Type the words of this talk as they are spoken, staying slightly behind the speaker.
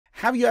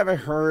Have you ever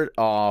heard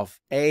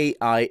of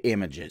AI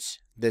images?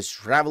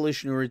 This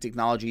revolutionary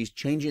technology is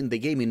changing the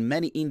game in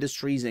many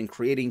industries and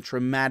creating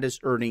tremendous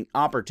earning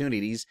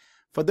opportunities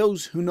for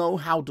those who know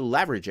how to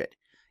leverage it.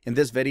 In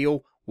this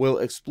video, we'll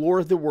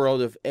explore the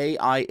world of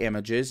AI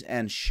images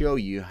and show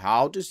you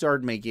how to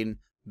start making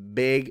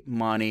big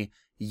money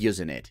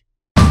using it.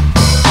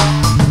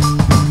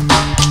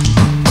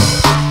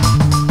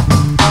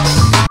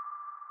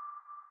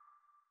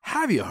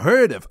 Have you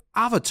heard of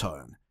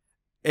Avatar?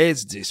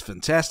 It's this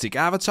fantastic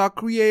avatar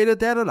creator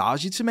that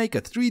allows you to make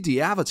a 3D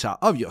avatar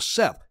of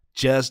yourself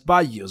just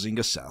by using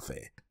a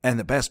selfie. And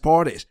the best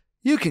part is,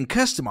 you can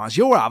customize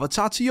your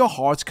avatar to your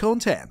heart's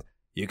content.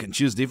 You can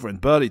choose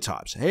different body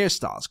types,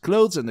 hairstyles,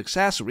 clothes and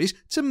accessories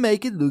to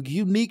make it look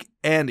unique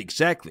and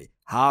exactly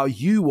how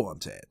you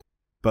want it.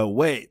 But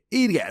wait,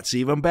 it gets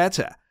even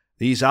better.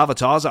 These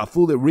avatars are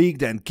fully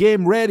rigged and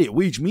game ready,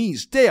 which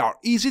means they are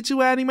easy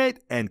to animate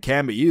and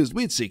can be used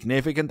with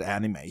significant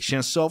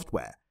animation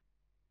software.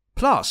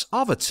 Plus,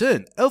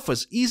 Avatar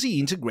offers easy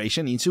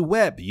integration into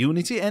Web,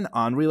 Unity and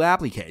Unreal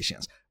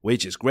applications,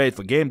 which is great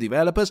for game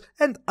developers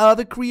and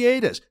other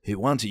creators who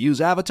want to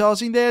use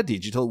avatars in their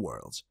digital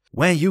worlds.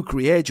 When you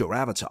create your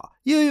avatar,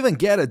 you even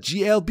get a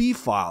GLB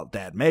file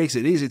that makes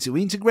it easy to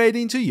integrate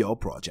into your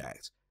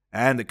project.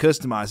 And the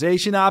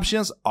customization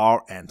options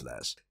are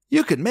endless.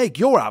 You can make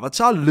your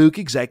avatar look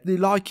exactly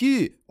like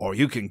you, or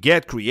you can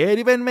get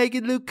creative and make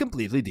it look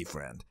completely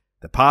different.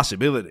 The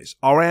possibilities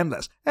are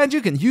endless, and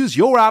you can use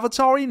your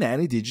avatar in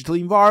any digital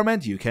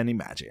environment you can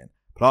imagine.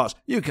 Plus,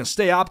 you can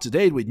stay up to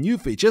date with new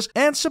features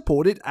and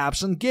supported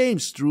apps and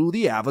games through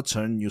the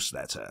Avatar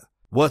newsletter.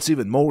 What's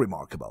even more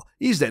remarkable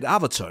is that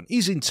Avatar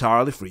is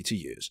entirely free to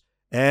use,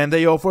 and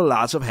they offer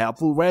lots of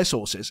helpful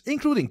resources,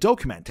 including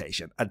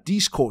documentation, a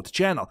Discord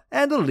channel,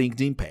 and a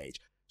LinkedIn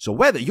page. So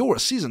whether you're a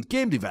seasoned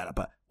game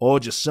developer or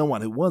just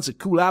someone who wants a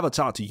cool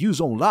avatar to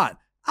use online,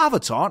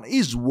 Avatar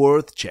is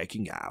worth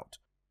checking out.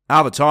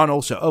 Avatar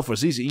also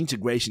offers easy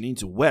integration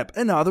into web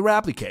and other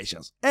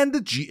applications, and the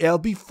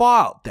GLB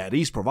file that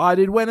is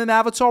provided when an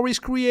avatar is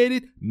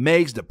created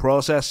makes the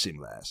process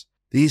seamless.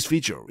 This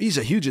feature is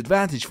a huge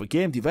advantage for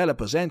game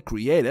developers and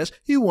creators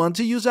who want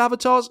to use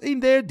avatars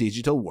in their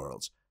digital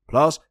worlds.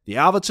 Plus, the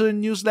Avatar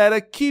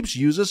newsletter keeps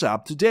users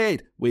up to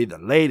date with the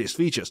latest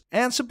features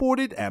and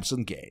supported apps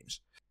and games.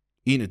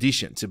 In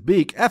addition to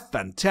being a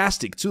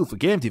fantastic tool for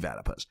game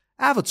developers,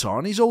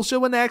 Avatar is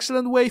also an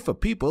excellent way for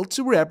people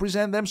to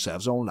represent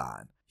themselves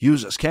online.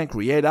 Users can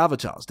create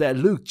avatars that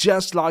look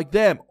just like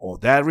them or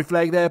that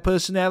reflect their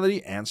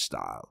personality and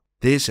style.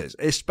 This is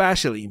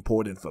especially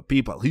important for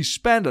people who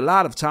spend a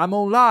lot of time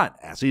online,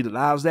 as it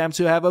allows them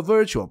to have a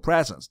virtual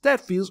presence that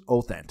feels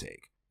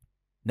authentic.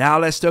 Now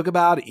let's talk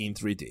about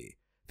In3D.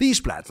 This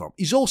platform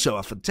is also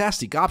a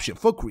fantastic option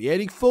for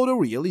creating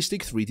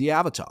photorealistic 3D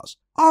avatars.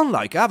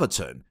 Unlike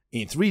Avatar,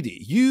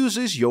 In3D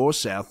uses your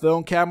cell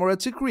phone camera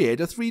to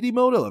create a 3D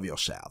model of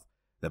yourself.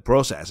 The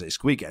process is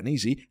quick and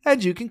easy,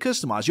 and you can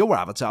customize your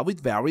avatar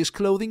with various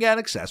clothing and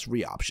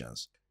accessory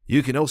options.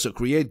 You can also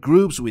create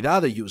groups with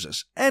other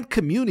users and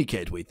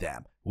communicate with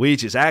them,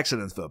 which is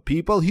excellent for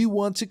people who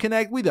want to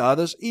connect with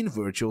others in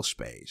virtual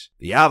space.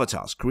 The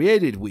avatars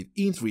created with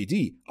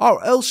In3D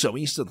are also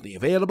instantly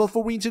available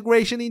for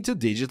integration into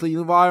digital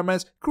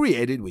environments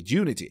created with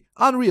Unity,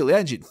 Unreal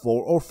Engine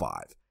 4 or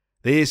 5.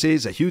 This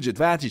is a huge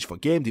advantage for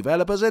game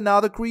developers and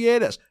other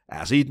creators,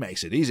 as it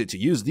makes it easy to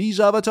use these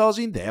avatars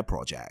in their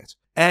projects.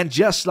 And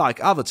just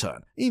like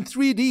Avatar,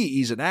 In3D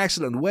is an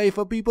excellent way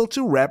for people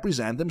to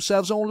represent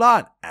themselves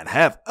online and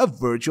have a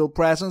virtual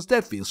presence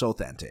that feels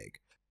authentic.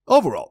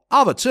 Overall,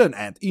 Avatar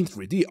and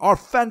In3D are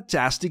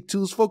fantastic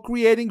tools for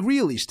creating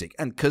realistic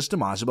and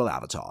customizable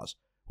avatars.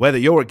 Whether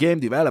you're a game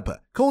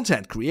developer,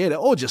 content creator,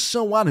 or just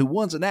someone who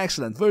wants an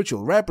excellent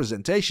virtual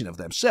representation of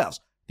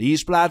themselves,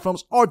 these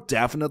platforms are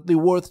definitely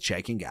worth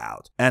checking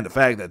out, and the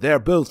fact that they're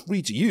both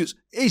free to use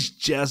is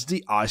just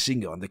the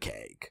icing on the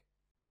cake.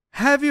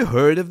 Have you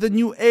heard of the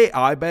new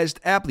AI-based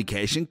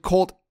application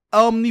called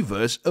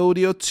Omniverse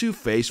Audio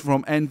 2-Phase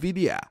from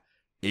NVIDIA?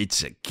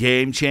 It's a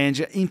game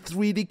changer in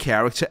 3D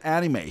character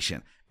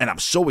animation, and I'm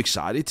so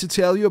excited to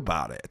tell you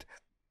about it.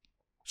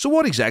 So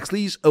what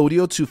exactly is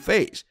Audio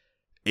 2-Phase?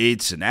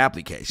 It's an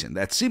application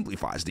that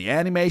simplifies the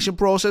animation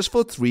process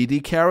for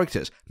 3D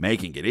characters,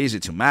 making it easy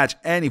to match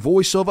any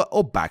voiceover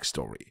or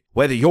backstory.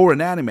 Whether you're an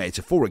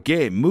animator for a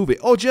game, movie,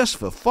 or just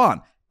for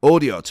fun,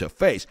 Audio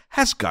 2-Phase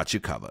has got you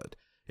covered.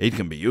 It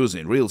can be used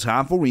in real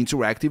time for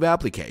interactive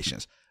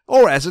applications,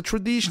 or as a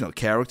traditional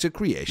character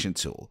creation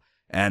tool.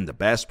 And the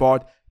best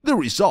part, the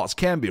results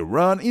can be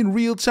run in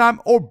real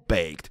time or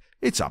baked.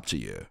 It's up to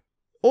you.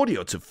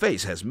 Audio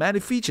 2-Phase has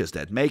many features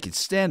that make it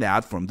stand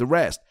out from the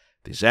rest.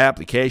 This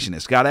application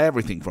has got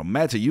everything from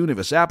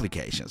meta-universe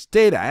applications,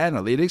 data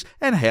analytics,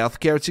 and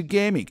healthcare to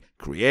gaming,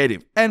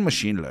 creative, and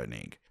machine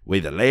learning.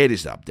 With the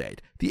latest update,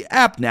 the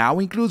app now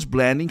includes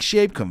blending,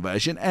 shape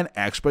conversion, and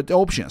expert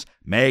options,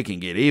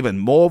 making it even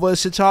more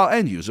versatile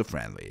and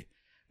user-friendly.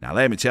 Now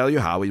let me tell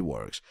you how it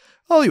works.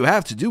 All you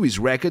have to do is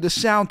record a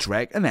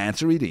soundtrack and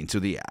enter it into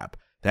the app.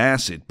 Then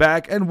sit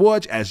back and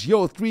watch as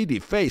your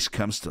 3D face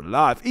comes to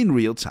life in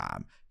real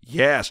time.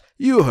 Yes,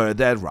 you heard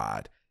that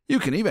right. You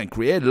can even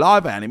create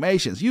live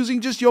animations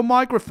using just your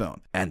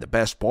microphone. And the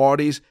best part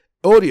is,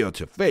 Audio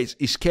to Face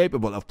is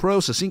capable of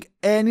processing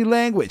any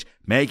language,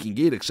 making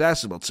it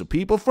accessible to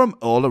people from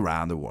all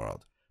around the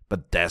world.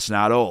 But that's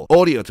not all.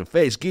 Audio to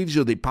Face gives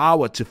you the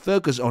power to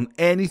focus on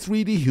any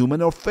 3D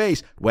human or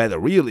face, whether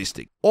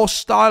realistic or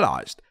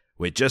stylized.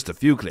 With just a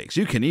few clicks,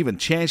 you can even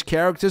change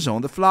characters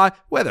on the fly,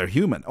 whether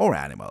human or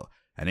animal.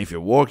 And if you're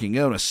working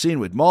on a scene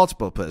with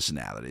multiple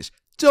personalities,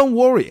 don't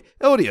worry,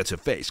 Audio to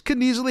Face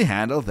can easily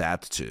handle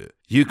that too.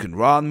 You can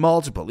run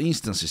multiple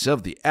instances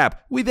of the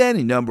app with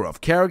any number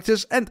of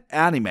characters and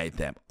animate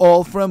them,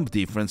 all from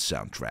different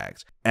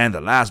soundtracks. And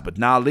the last but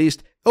not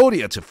least,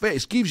 Audio to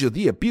Face gives you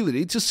the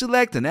ability to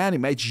select and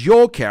animate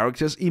your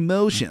character's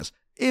emotions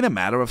in a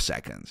matter of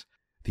seconds.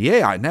 The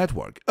AI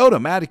network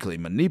automatically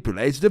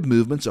manipulates the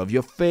movements of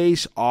your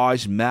face,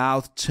 eyes,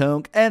 mouth,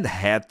 tongue, and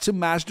head to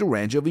match the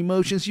range of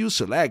emotions you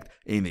select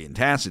in the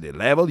intensity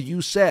level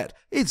you set.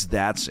 It's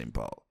that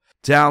simple.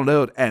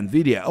 Download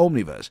NVIDIA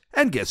Omniverse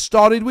and get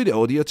started with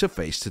Audio to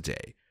Face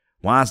today.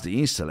 Once the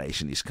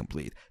installation is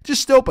complete,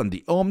 just open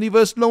the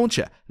Omniverse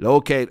launcher,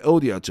 locate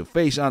Audio to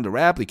Face under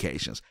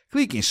Applications,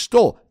 click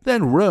Install,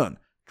 then Run.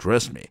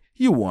 Trust me,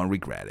 you won't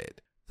regret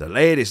it. The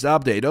latest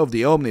update of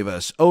the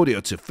Omniverse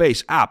Audio to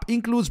Face app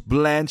includes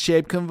blend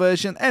shape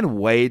conversion and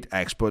weight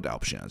export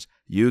options.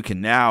 You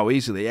can now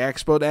easily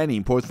export and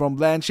import from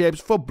blend shapes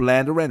for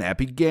Blender and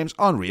Epic Games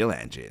Unreal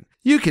Engine.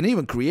 You can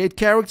even create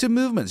character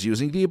movements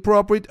using the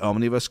appropriate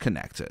Omniverse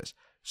connectors.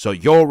 So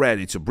you're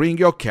ready to bring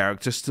your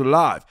characters to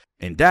life.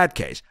 In that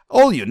case,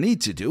 all you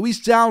need to do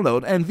is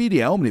download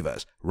NVIDIA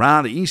Omniverse,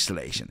 run the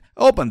installation,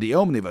 open the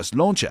Omniverse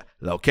launcher,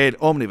 locate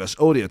Omniverse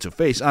Audio to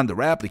Face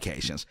under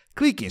Applications,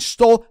 click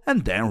Install,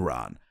 and then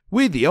run.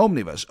 With the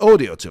Omniverse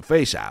Audio to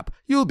Face app,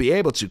 you'll be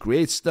able to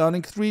create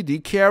stunning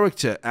 3D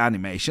character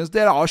animations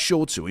that are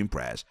sure to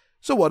impress.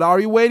 So what are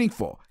you waiting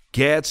for?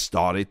 Get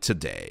started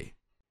today.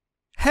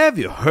 Have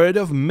you heard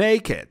of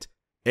MakeIt?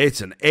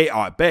 It's an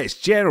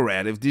AI-based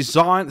generative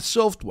design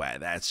software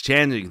that's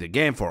changing the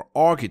game for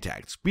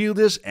architects,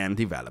 builders, and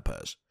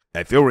developers.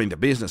 If you're in the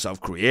business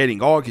of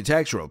creating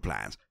architectural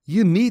plans,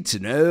 you need to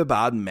know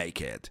about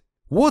MakeIt.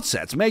 What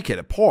sets MakeIt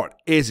apart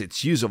is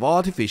its use of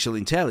artificial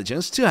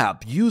intelligence to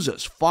help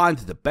users find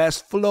the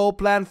best floor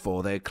plan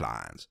for their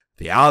clients.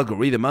 The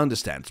algorithm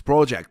understands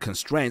project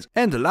constraints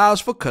and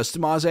allows for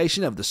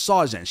customization of the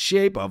size and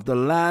shape of the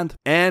land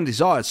and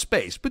desired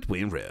space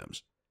between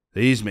rooms.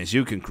 This means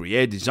you can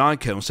create design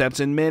concepts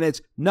in minutes,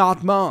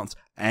 not months,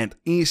 and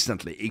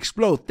instantly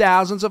explore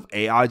thousands of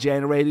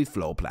AI-generated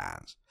floor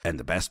plans. And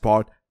the best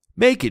part?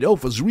 MakeIt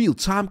offers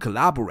real-time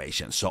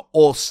collaboration so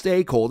all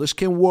stakeholders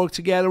can work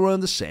together on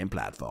the same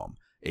platform.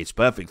 It's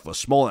perfect for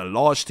small and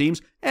large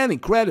teams and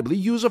incredibly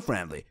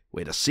user-friendly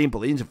with a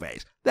simple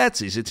interface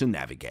that's easy to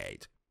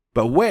navigate.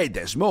 But wait,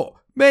 there's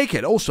more.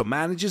 MakeIt also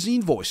manages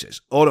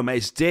invoices,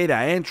 automates data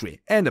entry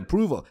and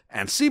approval,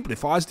 and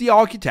simplifies the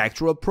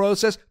architectural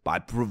process by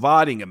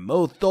providing a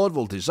more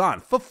thoughtful design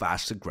for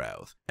faster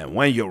growth. And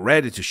when you're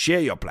ready to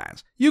share your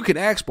plans, you can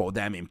export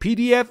them in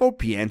PDF or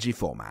PNG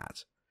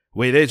formats.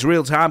 With its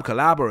real-time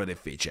collaborative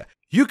feature,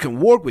 you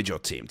can work with your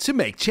team to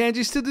make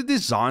changes to the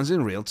designs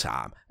in real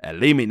time,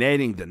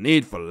 eliminating the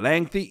need for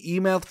lengthy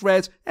email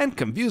threads and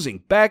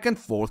confusing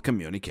back-and-forth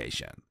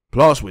communication.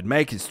 Plus, with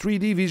MakeIt's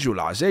 3D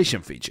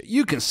visualization feature,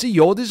 you can see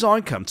your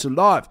design come to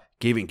life,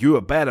 giving you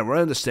a better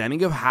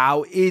understanding of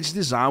how each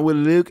design will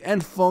look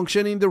and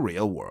function in the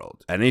real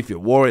world. And if you're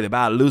worried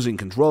about losing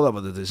control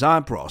over the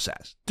design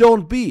process,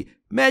 don't be.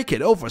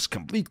 MakeIt offers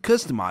complete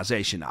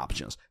customization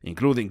options,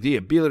 including the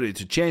ability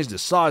to change the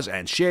size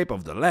and shape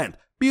of the land,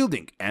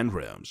 building, and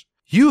rooms.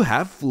 You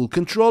have full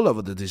control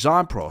over the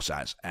design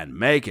process, and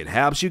MakeIt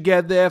helps you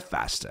get there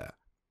faster.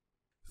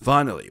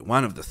 Finally,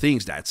 one of the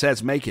things that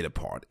sets MakeIt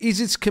apart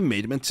is its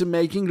commitment to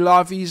making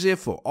life easier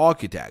for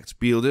architects,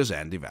 builders,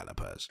 and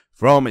developers.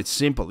 From its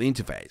simple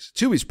interface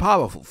to its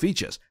powerful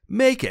features,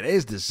 MakeIt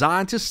is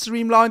designed to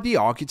streamline the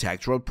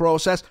architectural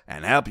process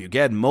and help you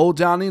get more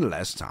done in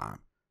less time.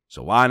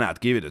 So why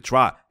not give it a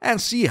try and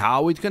see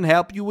how it can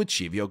help you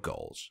achieve your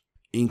goals?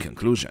 In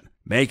conclusion,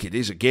 MakeIt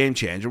is a game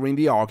changer in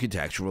the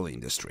architectural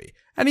industry.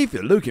 And if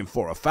you're looking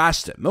for a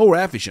faster, more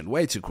efficient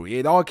way to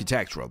create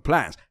architectural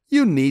plans,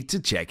 you need to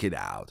check it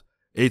out.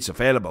 It's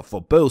available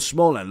for both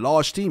small and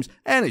large teams,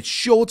 and it's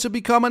sure to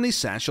become an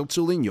essential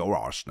tool in your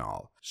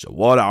arsenal. So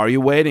what are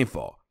you waiting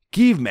for?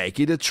 Give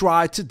MakeIt a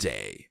try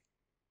today.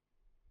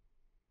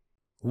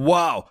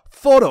 Wow,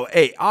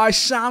 PhotoAI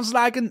sounds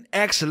like an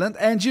excellent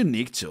and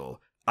unique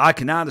tool. I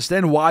can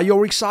understand why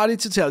you're excited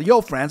to tell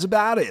your friends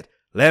about it.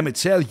 Let me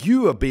tell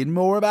you a bit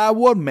more about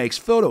what makes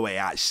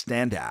PhotoAI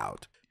stand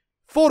out.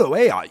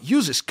 PhotoAI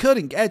uses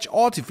cutting-edge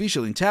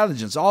artificial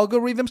intelligence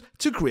algorithms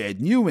to create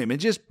new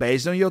images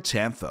based on your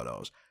 10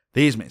 photos.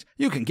 This means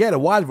you can get a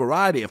wide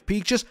variety of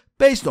pictures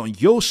based on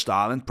your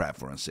style and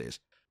preferences.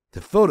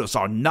 The photos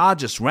are not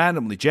just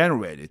randomly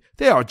generated,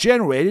 they are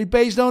generated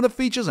based on the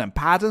features and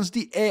patterns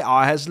the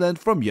AI has learned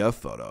from your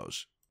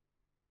photos.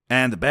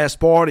 And the best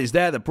part is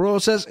that the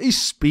process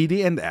is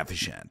speedy and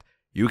efficient.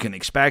 You can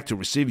expect to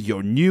receive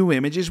your new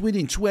images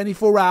within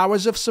 24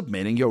 hours of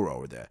submitting your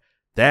order.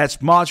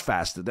 That's much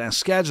faster than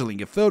scheduling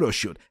a photo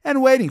shoot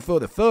and waiting for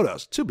the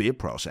photos to be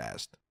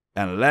processed.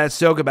 And let's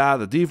talk about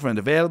the different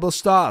available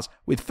styles.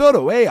 With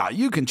PhotoAI,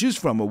 you can choose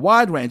from a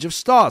wide range of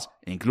styles,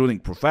 including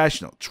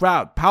professional,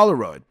 trout,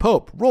 Polaroid,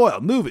 Pop, Royal,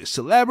 Novice,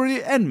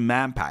 Celebrity, and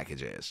Man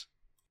packages.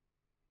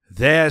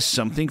 There's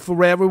something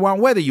for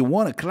everyone, whether you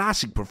want a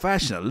classic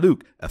professional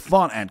look, a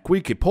fun and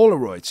quickie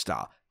Polaroid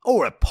style,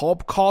 or a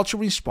pop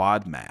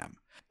culture-inspired meme.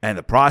 And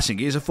the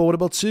pricing is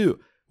affordable too.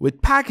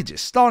 With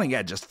packages starting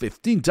at just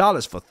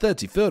 $15 for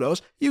 30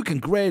 photos, you can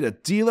get a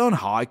deal on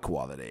high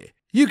quality.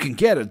 You can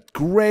get a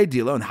great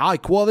deal on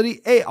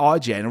high-quality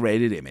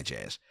AI-generated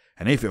images.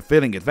 And if you're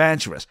feeling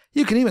adventurous,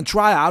 you can even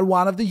try out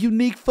one of the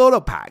unique photo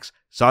packs,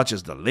 such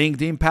as the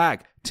LinkedIn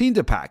pack,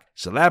 Tinder pack,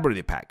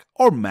 Celebrity pack,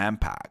 or Man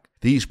pack.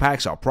 These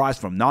packs are priced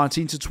from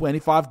 $19 to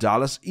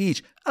 $25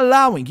 each,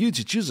 allowing you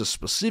to choose a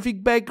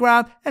specific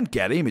background and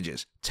get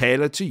images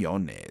tailored to your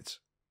needs.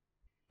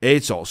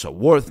 It's also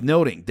worth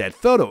noting that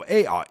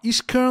PhotoAI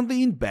is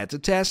currently in beta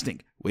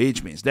testing,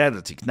 which means that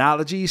the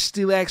technology is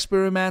still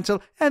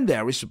experimental and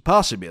there is a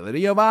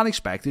possibility of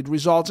unexpected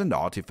results and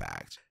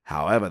artifacts.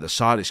 However, the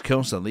site is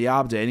constantly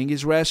updating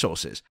its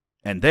resources,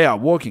 and they are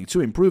working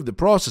to improve the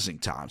processing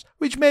times,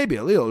 which may be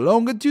a little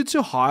longer due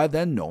to higher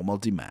than normal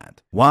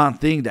demand. One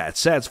thing that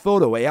sets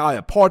PhotoAI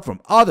apart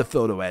from other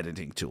photo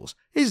editing tools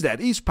is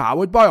that it's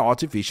powered by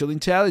artificial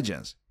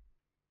intelligence.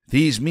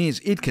 This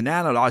means it can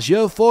analyze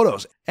your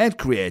photos and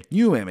create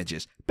new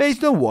images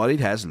based on what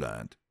it has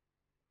learned.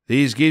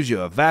 This gives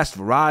you a vast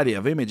variety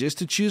of images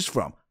to choose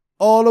from,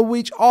 all of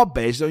which are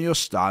based on your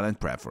style and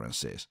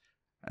preferences.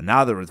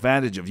 Another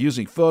advantage of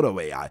using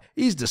PhotoAI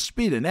is the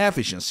speed and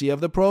efficiency of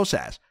the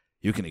process.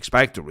 You can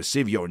expect to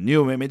receive your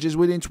new images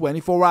within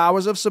 24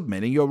 hours of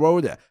submitting your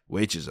order,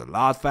 which is a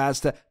lot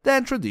faster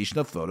than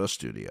traditional photo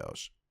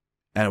studios.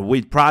 And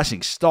with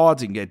pricing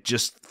starting at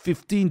just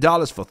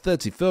 $15 for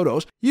 30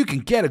 photos, you can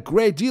get a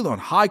great deal on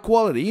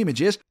high-quality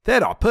images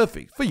that are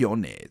perfect for your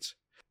needs.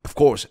 Of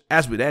course,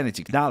 as with any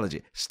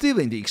technology, still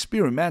in the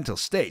experimental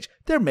stage,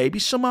 there may be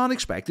some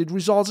unexpected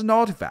results and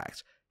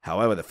artifacts.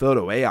 However, the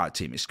PhotoAI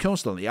team is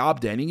constantly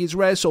updating its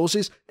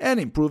resources and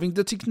improving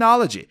the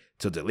technology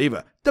to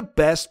deliver the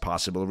best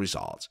possible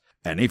results.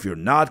 And if you're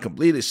not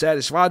completely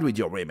satisfied with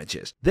your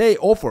images, they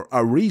offer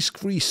a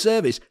risk-free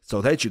service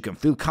so that you can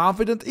feel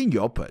confident in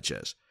your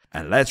purchase.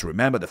 And let's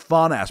remember the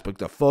fun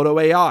aspect of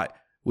PhotoAI.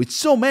 With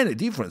so many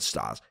different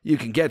styles, you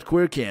can get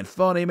quirky and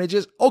fun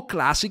images or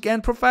classic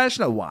and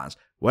professional ones.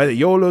 Whether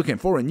you're looking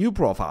for a new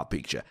profile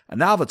picture,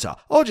 an avatar,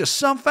 or just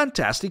some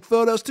fantastic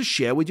photos to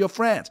share with your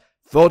friends,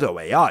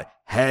 PhotoAI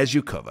has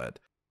you covered.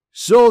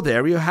 So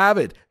there you have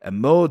it, a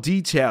more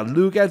detailed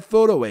look at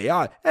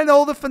PhotoAI and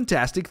all the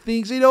fantastic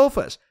things it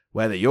offers.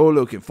 Whether you're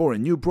looking for a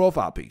new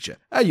profile picture,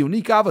 a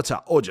unique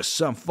avatar, or just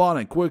some fun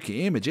and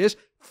quirky images,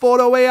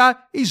 PhotoAI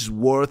is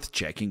worth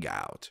checking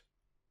out.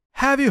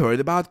 Have you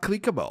heard about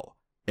Clickable?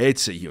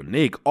 It's a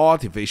unique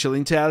artificial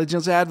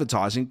intelligence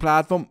advertising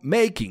platform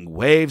making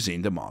waves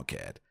in the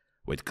market.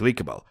 With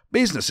Clickable,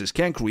 businesses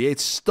can create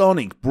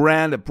stunning,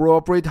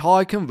 brand-appropriate,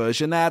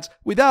 high-conversion ads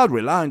without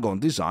relying on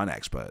design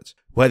experts.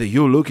 Whether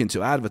you're looking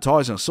to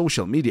advertise on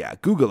social media,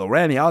 Google, or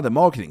any other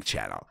marketing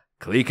channel,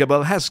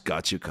 Clickable has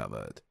got you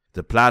covered.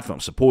 The platform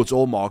supports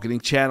all marketing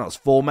channels,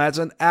 formats,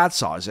 and ad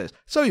sizes,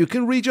 so you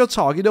can reach your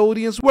target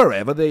audience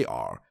wherever they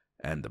are.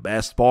 And the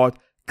best part?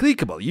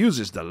 Clickable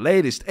uses the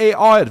latest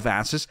AI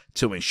advances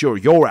to ensure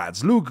your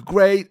ads look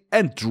great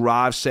and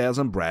drive sales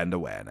and brand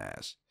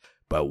awareness.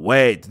 But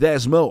wait,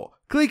 there's more.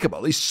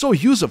 Clickable is so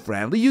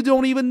user-friendly you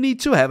don't even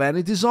need to have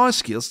any design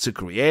skills to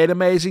create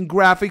amazing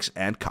graphics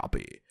and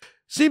copy.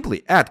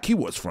 Simply add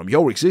keywords from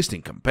your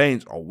existing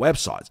campaigns or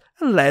websites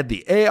and let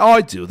the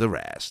AI do the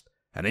rest.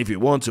 And if you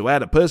want to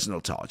add a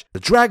personal touch, the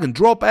drag and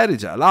drop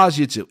editor allows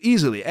you to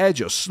easily add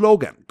your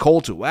slogan,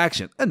 call to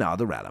action, and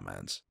other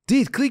elements.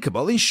 Did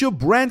Clickable ensure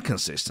brand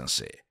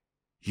consistency?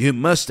 You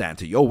must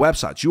enter your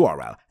website's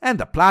URL, and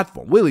the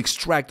platform will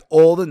extract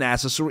all the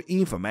necessary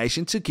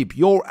information to keep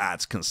your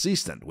ads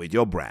consistent with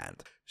your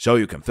brand, so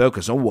you can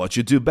focus on what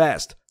you do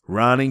best,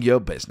 running your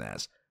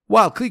business,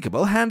 while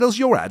Clickable handles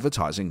your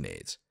advertising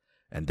needs.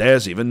 And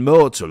there's even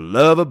more to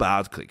love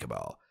about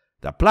Clickable.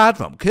 The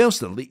platform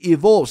constantly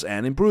evolves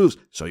and improves,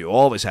 so you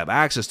always have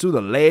access to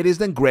the latest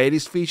and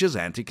greatest features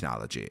and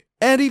technology.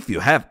 And if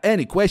you have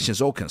any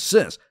questions or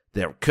concerns,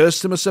 their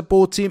customer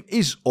support team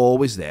is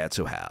always there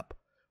to help.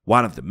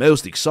 One of the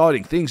most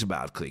exciting things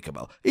about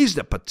Clickable is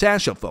the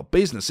potential for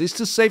businesses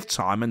to save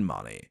time and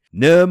money.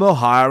 No more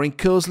hiring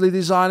costly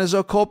designers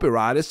or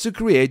copywriters to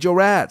create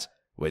your ads.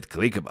 With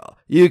Clickable,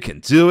 you can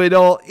do it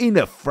all in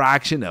a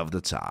fraction of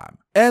the time.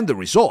 And the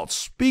results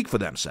speak for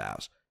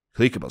themselves.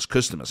 Clickable's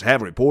customers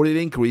have reported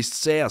increased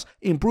sales,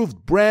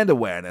 improved brand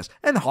awareness,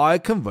 and higher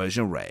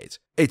conversion rates.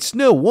 It's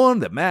no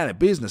wonder many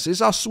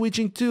businesses are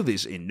switching to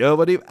this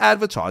innovative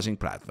advertising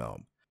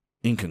platform.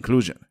 In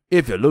conclusion,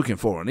 if you're looking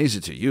for an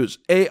easy-to-use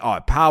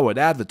AI-powered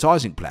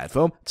advertising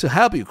platform to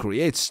help you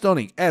create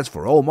stunning ads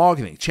for all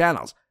marketing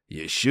channels,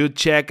 you should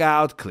check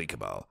out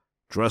Clickable.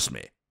 Trust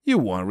me, you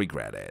won't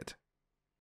regret it.